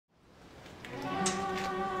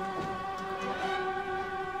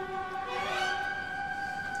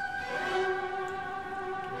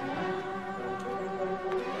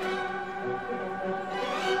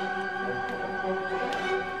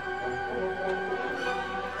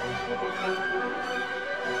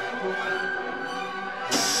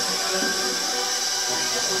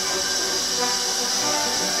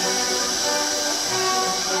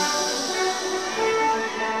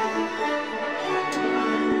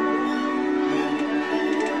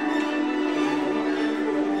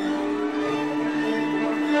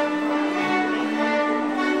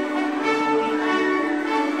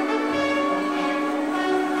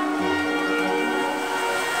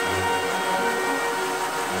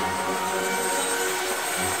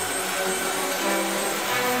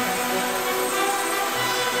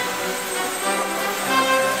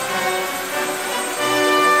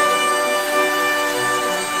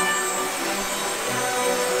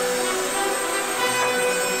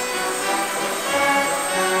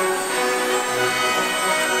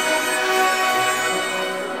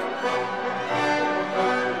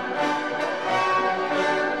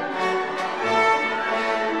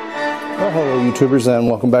Well, hello YouTubers, and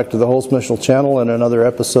welcome back to the Whole Special channel and another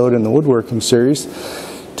episode in the woodworking series.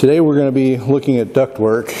 Today we're going to be looking at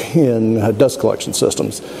ductwork in dust collection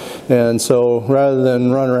systems. And so rather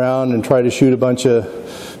than run around and try to shoot a bunch of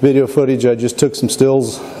video footage, I just took some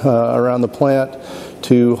stills around the plant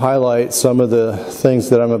to highlight some of the things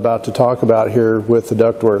that I'm about to talk about here with the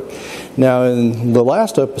ductwork. Now, in the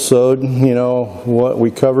last episode, what we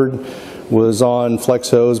covered was on flex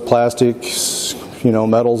hose, plastics,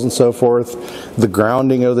 metals and so forth, the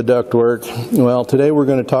grounding of the ductwork. Well, today we're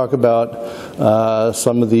going to talk about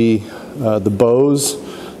some of the bows,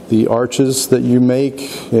 the arches that you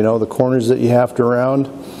make, the corners that you have to round.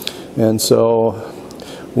 And so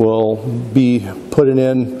we'll be putting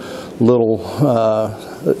in little,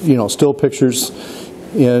 still pictures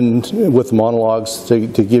with the monologues to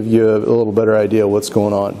give you a little better idea of what's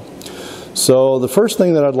going on. So the first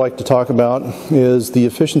thing that I'd like to talk about is the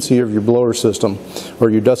efficiency of your blower system or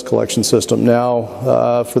your dust collection system.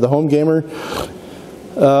 Now, for the home gamer,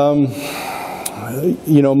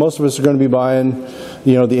 most of us are going to be buying,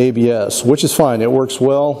 the ABS, which is fine. It works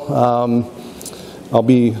well. I'll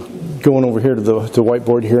be going over here to the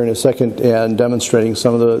whiteboard here in a second and demonstrating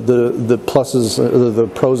some of the pluses, the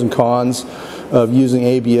pros and cons of using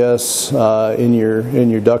ABS in your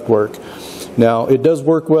ductwork. Now, it does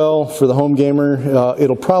work well for the home gamer.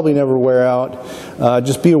 It'll probably never wear out.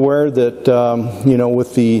 Just be aware that,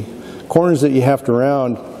 with the corners that you have to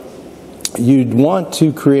round, you'd want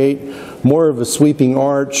to create more of a sweeping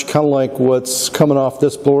arch, kind of like what's coming off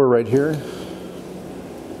this blower right here.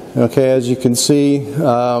 Okay, as you can see,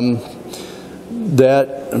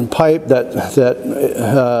 that pipe,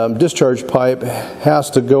 that discharge pipe has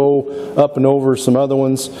to go up and over some other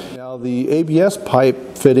ones. Now, the ABS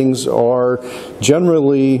pipe fittings are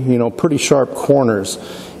generally, pretty sharp corners,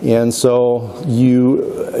 and so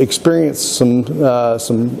you experience some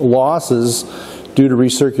losses due to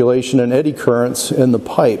recirculation and eddy currents in the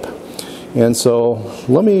pipe. And so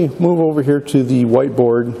let me move over here to the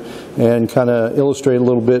whiteboard and kind of illustrate a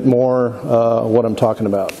little bit more what I'm talking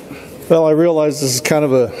about. Well, I realize this is kind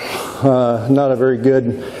of not a very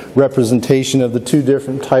good representation of the two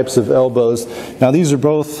different types of elbows. Now, these are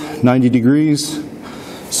both 90 degrees,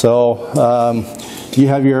 so you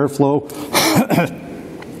have your airflow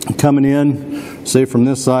coming in, say from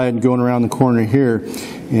this side, going around the corner here,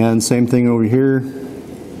 and same thing over here.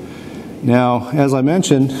 Now, as I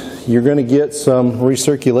mentioned, you're going to get some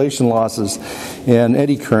recirculation losses and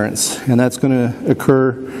eddy currents, and that's going to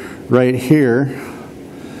occur right here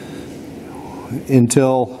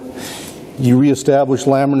until you reestablish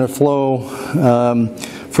laminar flow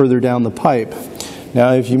further down the pipe.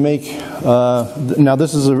 Now, if you make, now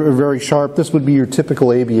this is a very sharp, this would be your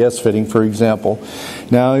typical ABS fitting, for example.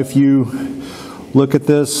 Now, if you look at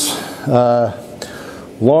this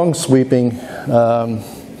long sweeping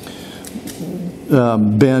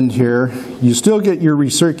bend here, you still get your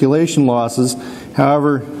recirculation losses.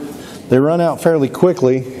 However, they run out fairly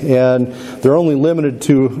quickly, and they're only limited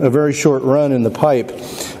to a very short run in the pipe.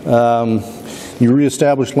 You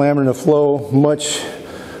reestablish laminar flow much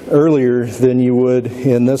earlier than you would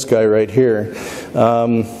in this guy right here.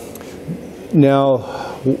 Now,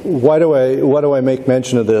 why do I make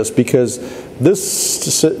mention of this? Because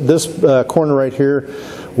this corner right here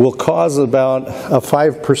will cause about a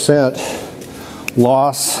 5%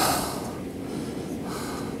 loss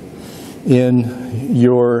in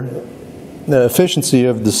your efficiency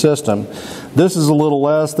of the system. This is a little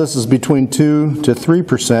less. This is between 2 to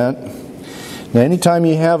 3%. Now, anytime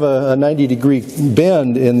you have a 90-degree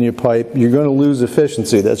bend in your pipe, you're going to lose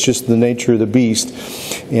efficiency. That's just the nature of the beast.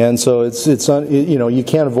 And so you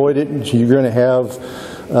can't avoid it. You're going to have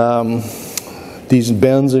these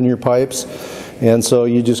bends in your pipes. And so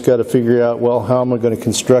you just got to figure out, well, how am I going to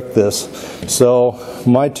construct this? So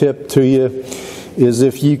my tip to you is,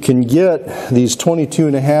 if you can get these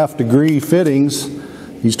 22.5 degree fittings,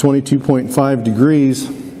 these 22.5 degrees,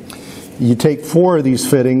 you take 4 of these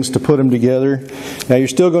fittings to put them together. Now, you're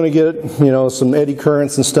still going to get, some eddy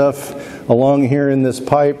currents and stuff along here in this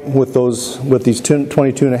pipe with these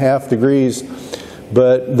 22.5 degrees,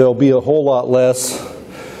 but there'll be a whole lot less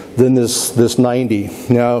than this 90.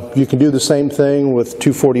 Now, you can do the same thing with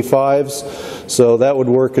 245s, so that would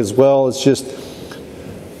work as well. It's just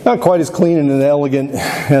not quite as clean and elegant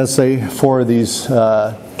as, say, 4 of these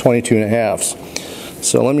 22.5s.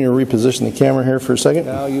 So let me reposition the camera here for a second.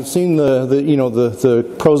 Now, you've seen the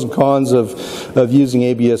pros and cons of using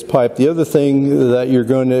ABS pipe. The other thing that you're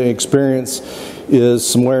going to experience is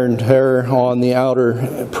some wear and tear on the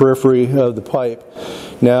outer periphery of the pipe.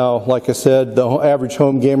 Now, like I said, the average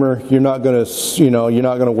home gamer, you're not going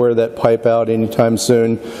to wear that pipe out anytime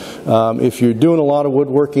soon. If you're doing a lot of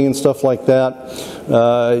woodworking and stuff like that,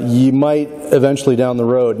 you might eventually down the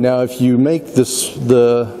road. Now, if you make this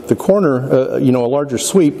the corner, a larger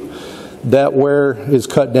sweep, that wear is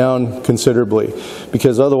cut down considerably,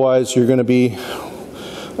 because otherwise you're going to be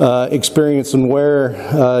experiencing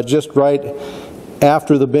wear just right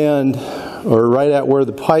after the bend, or right at where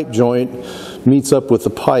the pipe joint meets up with the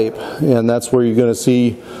pipe, and that's where you're going to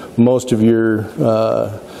see most of your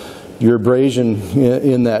abrasion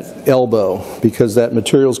in that elbow, because that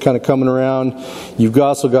material's kind of coming around. You've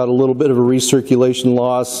also got a little bit of a recirculation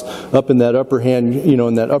loss up in that upper hand,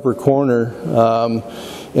 in that upper corner,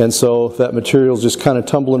 and so that material's just kind of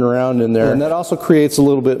tumbling around in there, and that also creates a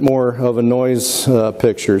little bit more of a noise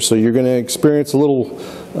picture. So you're going to experience a little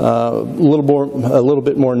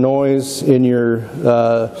bit more noise in your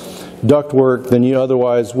ductwork than you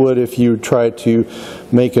otherwise would if you tried to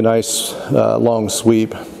make a nice long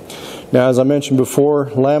sweep. Now, as I mentioned before,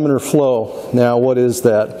 laminar flow. Now, what is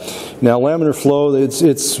that? Now, laminar flow,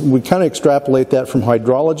 we kind of extrapolate that from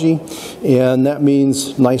hydrology, and that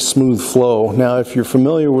means nice smooth flow. Now, if you're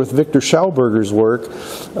familiar with Victor Schauberger's work,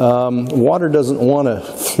 water doesn't want to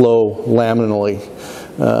flow laminally.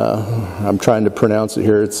 I'm trying to pronounce it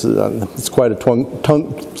here. It's quite a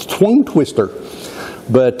tongue twister.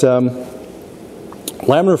 But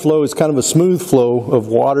laminar flow is kind of a smooth flow of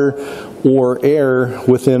water or air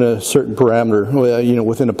within a certain parameter,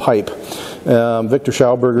 within a pipe. Victor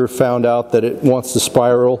Schauberger found out that it wants to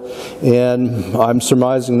spiral, and I'm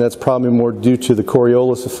surmising that's probably more due to the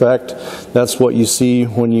Coriolis effect. That's what you see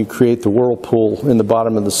when you create the whirlpool in the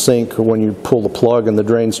bottom of the sink, or when you pull the plug and the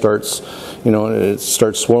drain starts, it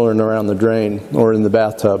starts swirling around the drain, or in the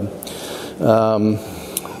bathtub.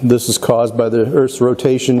 This is caused by the Earth's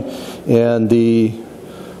rotation and the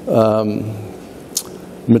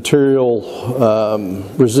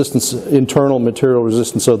internal material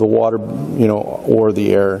resistance of the water, or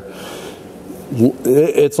the air.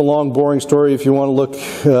 It's a long, boring story. If you want to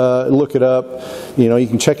look it up, you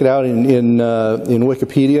can check it out in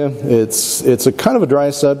Wikipedia. It's a kind of a dry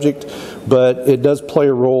subject, but it does play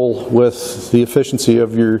a role with the efficiency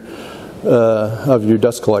of your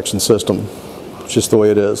dust collection system. It's just the way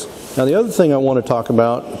it is. Now, the other thing I want to talk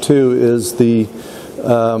about too is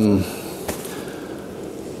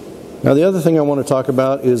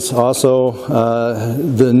also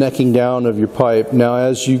the necking down of your pipe. Now,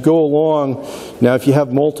 as you go along, if you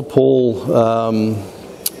have multiple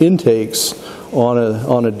intakes on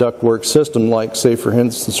a ductwork system, like say for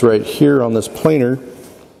instance right here on this planer,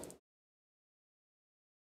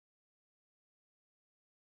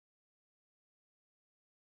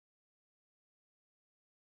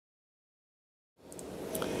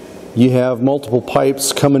 you have multiple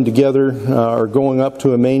pipes coming together or going up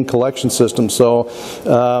to a main collection system. So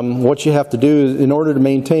what you have to do is, in order to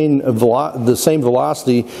maintain the same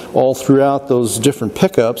velocity all throughout those different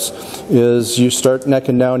pickups, is you start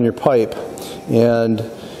necking down your pipe. And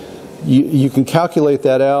you can calculate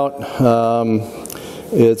that out.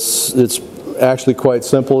 It's actually quite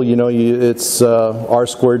simple. It's r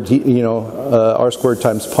squared. R squared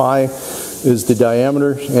times pi is the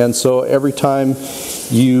diameter, and so every time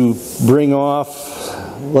you bring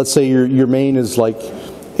off, let's say your main is like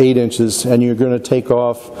 8 inches and you're going to take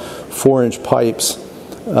off 4-inch pipes,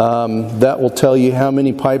 that will tell you how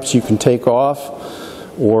many pipes you can take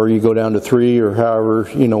off, or you go down to 3, or however,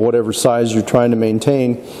 whatever size you're trying to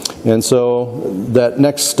maintain. And so that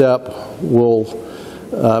next step will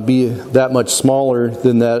be that much smaller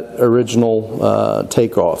than that original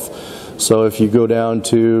takeoff. So if you go down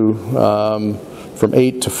to from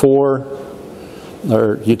 8 to 4,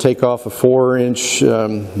 or you take off a 4-inch,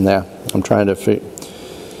 I'm trying to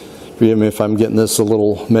forgive me if I'm getting this a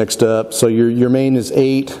little mixed up. So your main is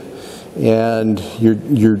 8, and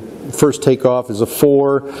your first takeoff is a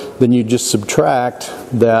 4. Then you just subtract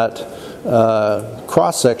that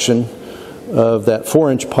cross section of that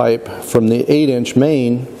 4-inch pipe from the 8-inch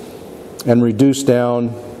main, and reduce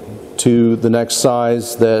down to the next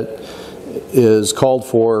size that is called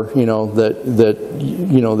for, that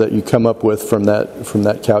you come up with from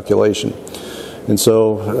that calculation. And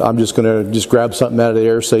so I'm just going to grab something out of the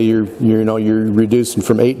air. Say you're reducing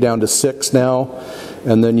from 8 down to 6 now,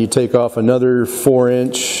 and then you take off another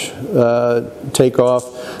 4-inch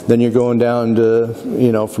takeoff. Then you're going down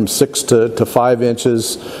to from 6 to 5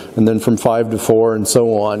 inches, and then from 5 to 4, and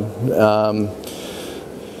so on.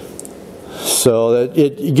 So that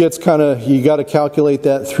it gets you got to calculate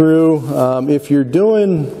that through. If you're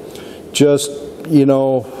doing just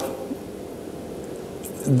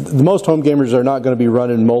most home gamers are not going to be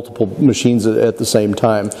running multiple machines at the same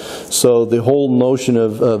time. So the whole notion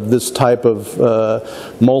of this type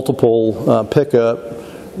of multiple pickup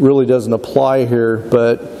really doesn't apply here,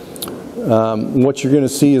 but what you're going to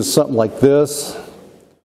see is something like this.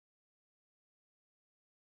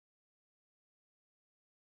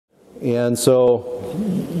 And so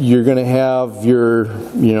you're going to have your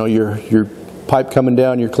pipe coming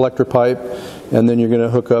down, your collector pipe, and then you're going to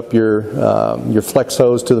hook up your flex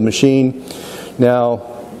hose to the machine. Now,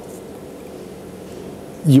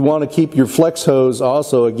 you want to keep your flex hose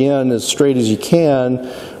also, again, as straight as you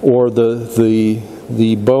can, or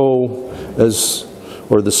the bow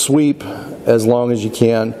or the sweep as long as you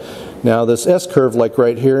can. Now, this S-curve, like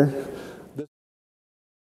right here,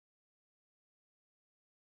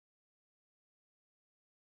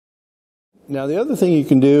 now the other thing you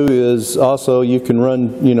can do is also you can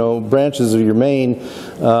run branches of your main,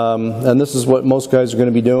 and this is what most guys are going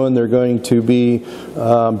to be doing. They're going to be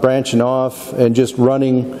branching off and just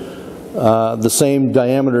running the same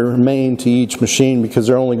diameter main to each machine, because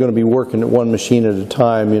they're only going to be working at one machine at a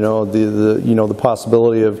time. The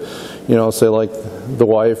possibility of say like the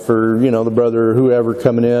wife or the brother or whoever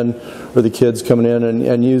coming in, or the kids coming in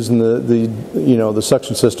and using the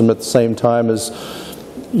suction system at the same time is,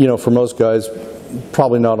 for most guys,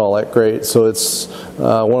 probably not all that great. So it's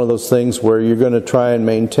one of those things where you're going to try and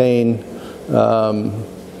maintain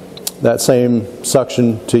that same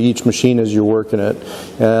suction to each machine as you're working it,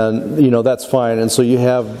 and that's fine. And so you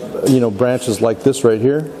have branches like this right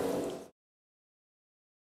here.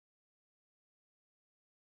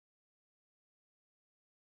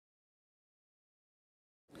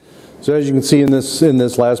 So as you can see in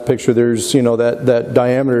this last picture, there's that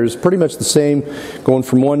diameter is pretty much the same going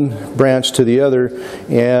from one branch to the other,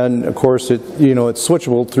 and of course it's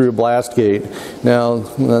switchable through a blast gate. Now,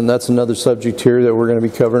 and that's another subject here that we're going to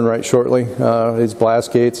be covering right shortly, is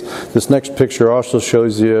blast gates. This next picture also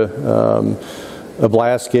shows you a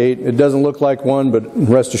blast gate. It doesn't look like one, but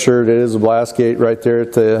rest assured it is a blast gate right there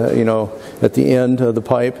at the at the end of the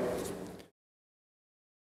pipe.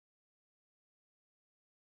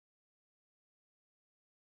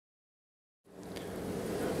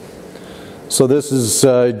 So this is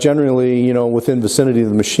generally, within vicinity of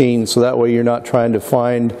the machine, so that way you're not trying to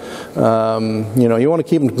find, you want to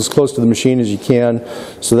keep them as close to the machine as you can,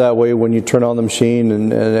 so that way when you turn on the machine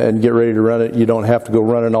and get ready to run it, you don't have to go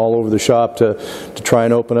running all over the shop to try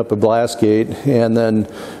and open up a blast gate, and then,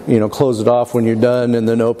 close it off when you're done, and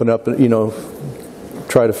then open up,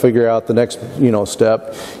 try to figure out the next,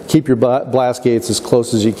 step. Keep your blast gates as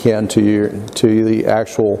close as you can to the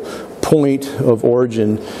actual point of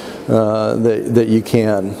origin that you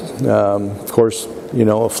can. Of course,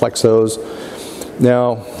 a flex hose.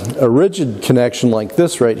 Now, a rigid connection like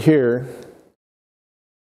this right here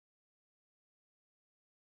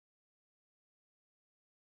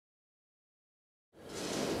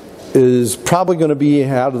is probably going to be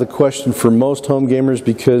out of the question for most home gamers,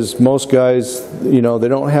 because most guys, they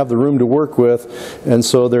don't have the room to work with, and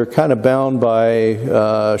so they're kind of bound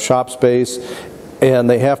by shop space, and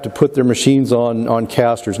they have to put their machines on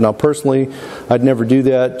casters. Now, personally, I'd never do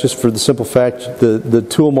that, just for the simple fact the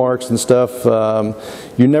tool marks and stuff.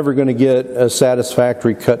 You're never going to get a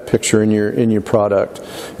satisfactory cut picture in your product,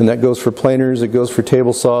 and that goes for planers, it goes for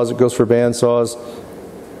table saws, it goes for band saws.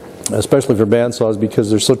 Especially for band saws, because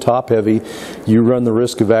they're so top heavy, you run the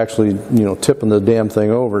risk of actually tipping the damn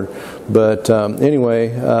thing over. But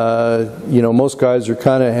anyway, most guys are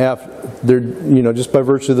kind of they're just by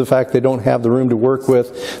virtue of the fact they don't have the room to work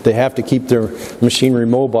with, they have to keep their machinery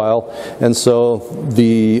mobile, and so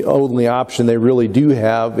the only option they really do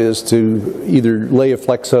have is to either lay a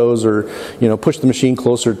flex hose or push the machine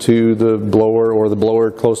closer to the blower, or the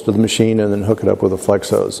blower close to the machine, and then hook it up with a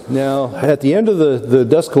flex hose. Now, at the end of the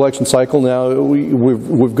dust collection cycle, now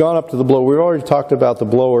we've gone up to the blower. We've already talked about the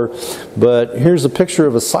blower, but here's a picture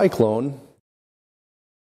of a cyclone.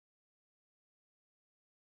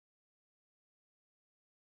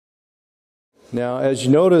 Now, as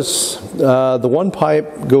you notice, the one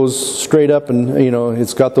pipe goes straight up, and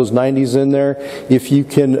it's got those 90s in there. If you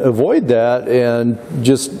can avoid that and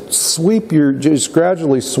just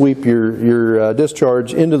gradually sweep your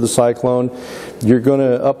discharge into the cyclone, you're going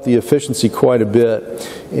to up the efficiency quite a bit.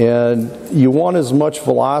 And you want as much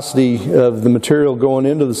velocity of the material going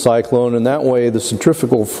into the cyclone, and that way the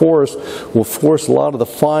centrifugal force will force a lot of the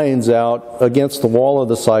fines out against the wall of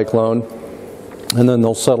the cyclone, and then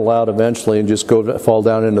they'll settle out eventually and just fall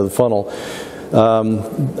down into the funnel.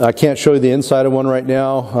 I can't show you the inside of one right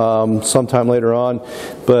now, sometime later on,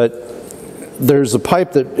 but there's a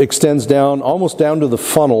pipe that extends down, almost down to the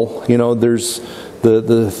funnel. You know, there's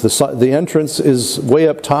the entrance is way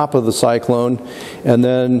up top of the cyclone, and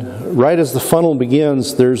then right as the funnel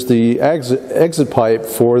begins, there's the exit pipe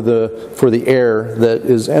for the air that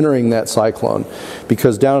is entering that cyclone.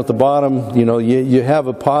 Because down at the bottom, you know, you have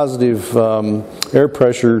a positive air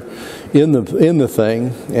pressure in the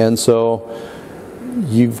thing, and so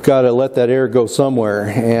you've got to let that air go somewhere.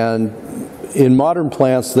 And in modern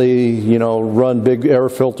plants, they, you know, run big air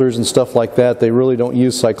filters and stuff like that. They really don't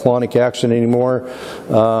use cyclonic action anymore.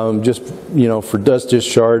 Just, you know, for dust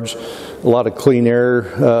discharge, a lot of clean air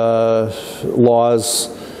laws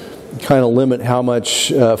kind of limit how much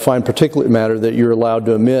fine particulate matter that you're allowed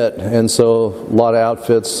to emit. And so a lot of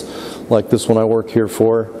outfits, like this one I work here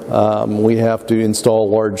for, we have to install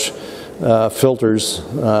large filters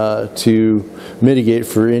to mitigate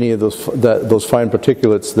for any of those fine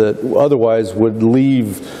particulates that otherwise would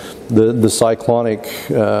leave the cyclonic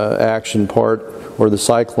action part or the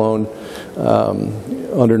cyclone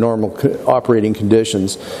under normal operating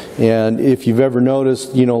conditions. And if you've ever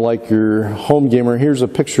noticed, you know, like your home gamer, here's a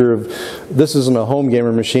picture of, this isn't a home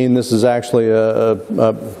gamer machine, this is actually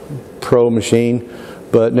a pro machine,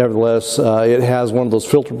 but nevertheless it has one of those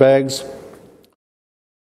filter bags.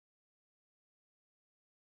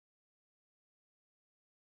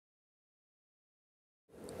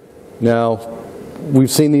 Now, we've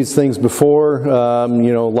seen these things before.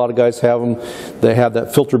 You know, a lot of guys have them. They have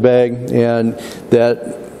that filter bag, and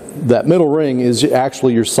that middle ring is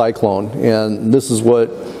actually your cyclone, and this is what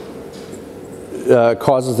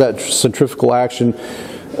causes that centrifugal action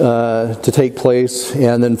to take place,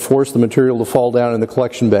 and then force the material to fall down in the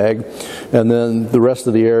collection bag, and then the rest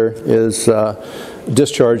of the air is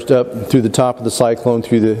discharged up through the top of the cyclone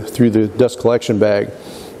through the dust collection bag.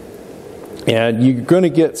 And you're going to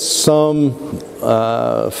get some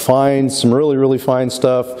some really fine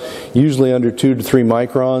stuff, usually under 2 to 3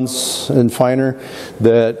 microns and finer,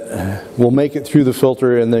 that will make it through the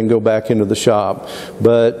filter and then go back into the shop.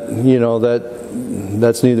 But you know,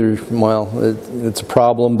 that's neither, well, it's a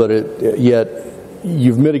problem, but yet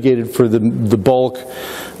you've mitigated for the bulk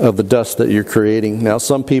of the dust that you're creating. Now,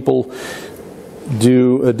 some people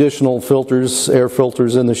do additional filters, air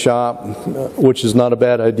filters in the shop, which is not a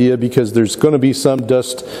bad idea, because there's going to be some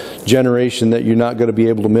dust generation that you're not going to be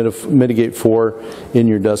able to mitigate for in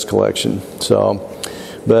your dust collection. So,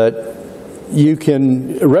 but you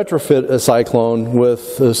can retrofit a cyclone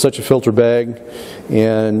with such a filter bag,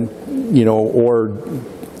 and you know, or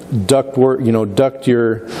ductwork, you know, duct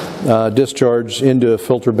your discharge into a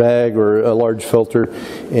filter bag or a large filter,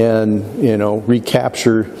 and you know,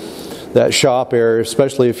 recapture that shop air,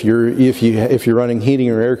 especially if you're running heating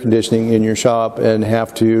or air conditioning in your shop and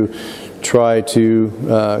have to try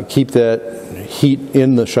to keep that heat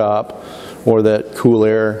in the shop or that cool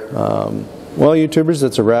air. Well, YouTubers,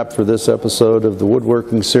 that's a wrap for this episode of the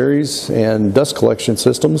woodworking series and dust collection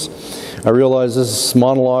systems. I realize this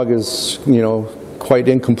monologue is, you know, quite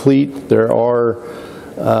incomplete. There are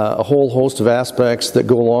a whole host of aspects that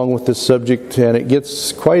go along with this subject, and it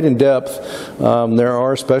gets quite in depth. There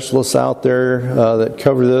are specialists out there that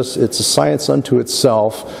cover this. It's a science unto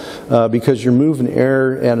itself, because you're moving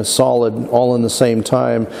air and a solid all in the same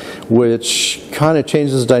time, which kind of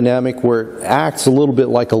changes the dynamic where it acts a little bit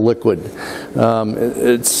like a liquid.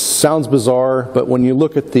 It sounds bizarre, but when you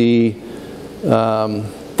look at the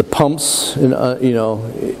pumps, you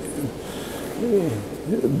know,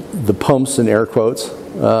 the pumps in air quotes,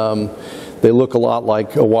 they look a lot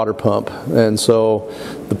like a water pump, and so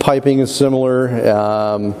the piping is similar.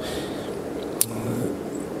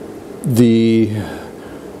 The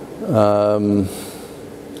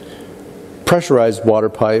pressurized water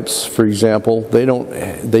pipes, for example,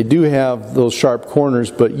 they do have those sharp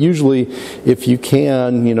corners, but usually if you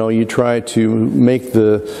can, you know, you try to make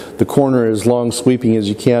the corner as long sweeping as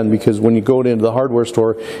you can, because when you go into the hardware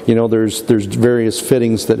store, you know, there's various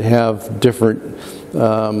fittings that have different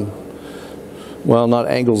well, not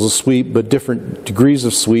angles of sweep, but different degrees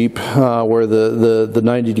of sweep, where the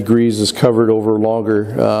 90 degrees is covered over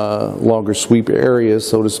longer sweep areas,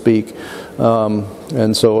 so to speak,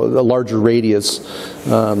 and so a larger radius.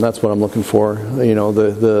 That's what I'm looking for. You know,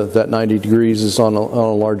 that 90 degrees is on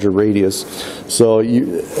a larger radius. So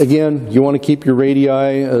again, you want to keep your radii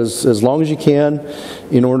as long as you can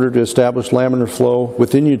in order to establish laminar flow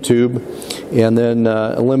within your tube, and then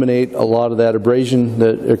eliminate a lot of that abrasion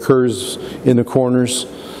that occurs in the corners,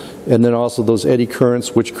 and then also those eddy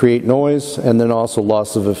currents which create noise, and then also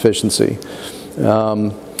loss of efficiency.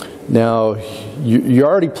 Now, you're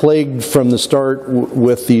already plagued from the start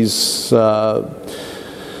with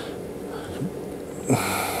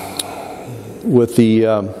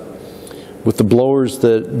the blowers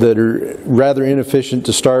that are rather inefficient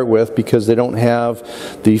to start with because they don't have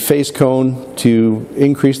the face cone to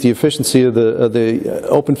increase the efficiency of the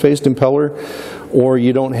open-faced impeller, or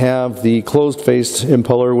you don't have the closed-faced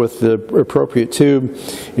impeller with the appropriate tube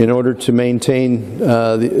in order to maintain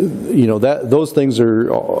those things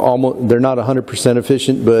are almost, they're not 100%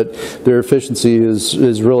 efficient, but their efficiency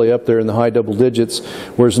is really up there in the high double digits,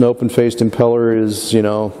 whereas an open-faced impeller is,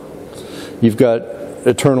 you've got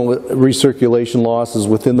eternal recirculation losses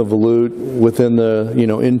within the volute, within the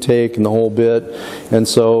intake and the whole bit. And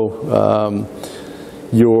so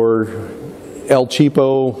your El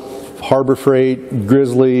Cheapo, Harbor Freight,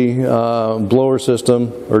 Grizzly blower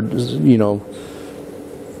system, or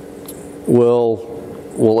will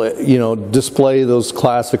display those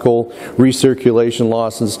classical recirculation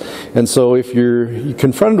losses. And so if you're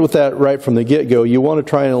confronted with that right from the get-go, you want to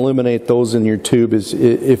try and eliminate those in your tube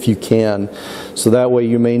if you can, so that way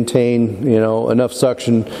you maintain enough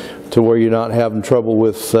suction to where you're not having trouble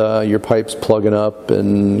with your pipes plugging up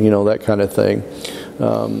and that kind of thing.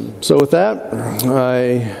 So with that,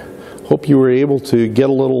 I hope you were able to get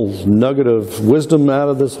a little nugget of wisdom out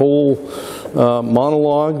of this whole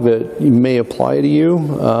monologue that may apply to you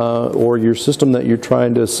or your system that you're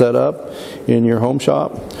trying to set up in your home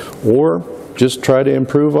shop, or just try to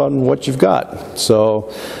improve on what you've got.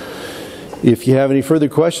 So if you have any further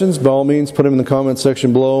questions, by all means put them in the comment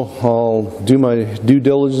section below. I'll do my due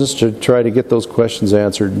diligence to try to get those questions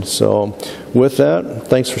answered. So with that,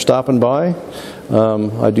 thanks for stopping by.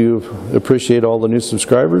 I do appreciate all the new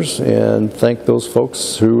subscribers, and thank those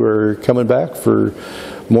folks who are coming back for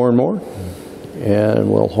more and more.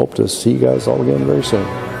 And we'll hope to see you guys all again very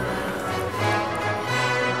soon.